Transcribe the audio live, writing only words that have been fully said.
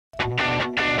I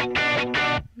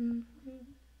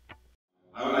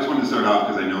just wanted to start off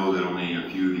because I know that only a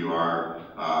few of you are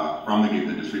from the games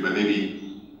industry, but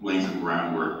maybe laying some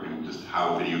groundwork and just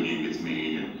how a video game gets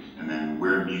made and then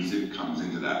where music comes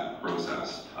into that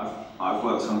process. I've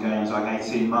worked on games like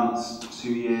 18 months,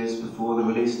 2 years before the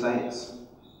release dates,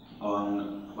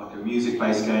 on like a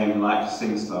music-based game like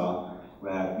SingStar,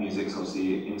 where music's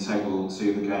obviously integral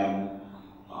to the game.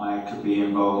 I could be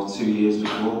involved 2 years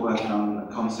before working on a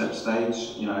concept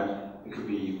stage. You know, it could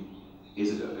be,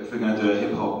 if we're going to do a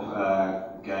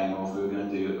hip-hop game or if we were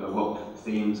going to do a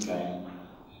rock-themed game,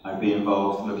 I'd be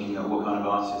involved looking at what kind of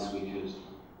artists we could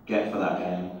get for that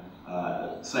game.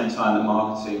 At the same time that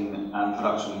marketing and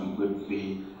production would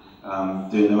be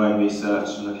doing their own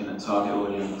research and looking at target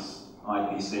audience,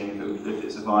 IP, seeing if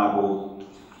it's a viable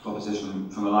proposition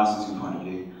from a licensing point of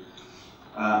view.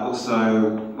 Also,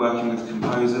 working with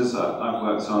composers, I've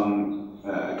worked on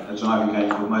a driving game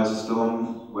called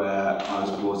Motorstorm, where I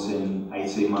was brought in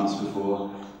 18 months before.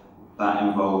 That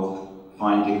involved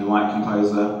finding the right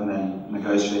composer and then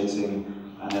negotiating,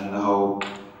 and then the whole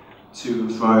to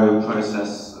and fro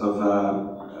process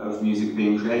of music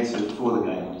being created for the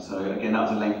game. So again, that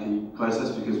was a lengthy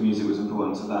process because music was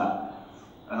important to that.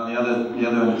 And on the other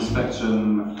end of the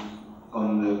spectrum,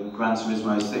 on the Gran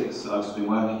Turismo 6 that I've just been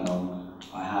working on,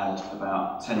 I had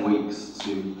about 10 weeks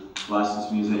to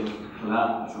license music for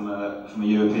that. From a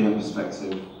European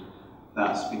perspective,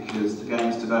 that's because the game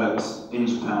is developed in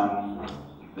Japan.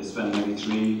 They spent maybe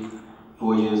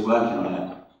 3-4 years working on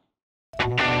it.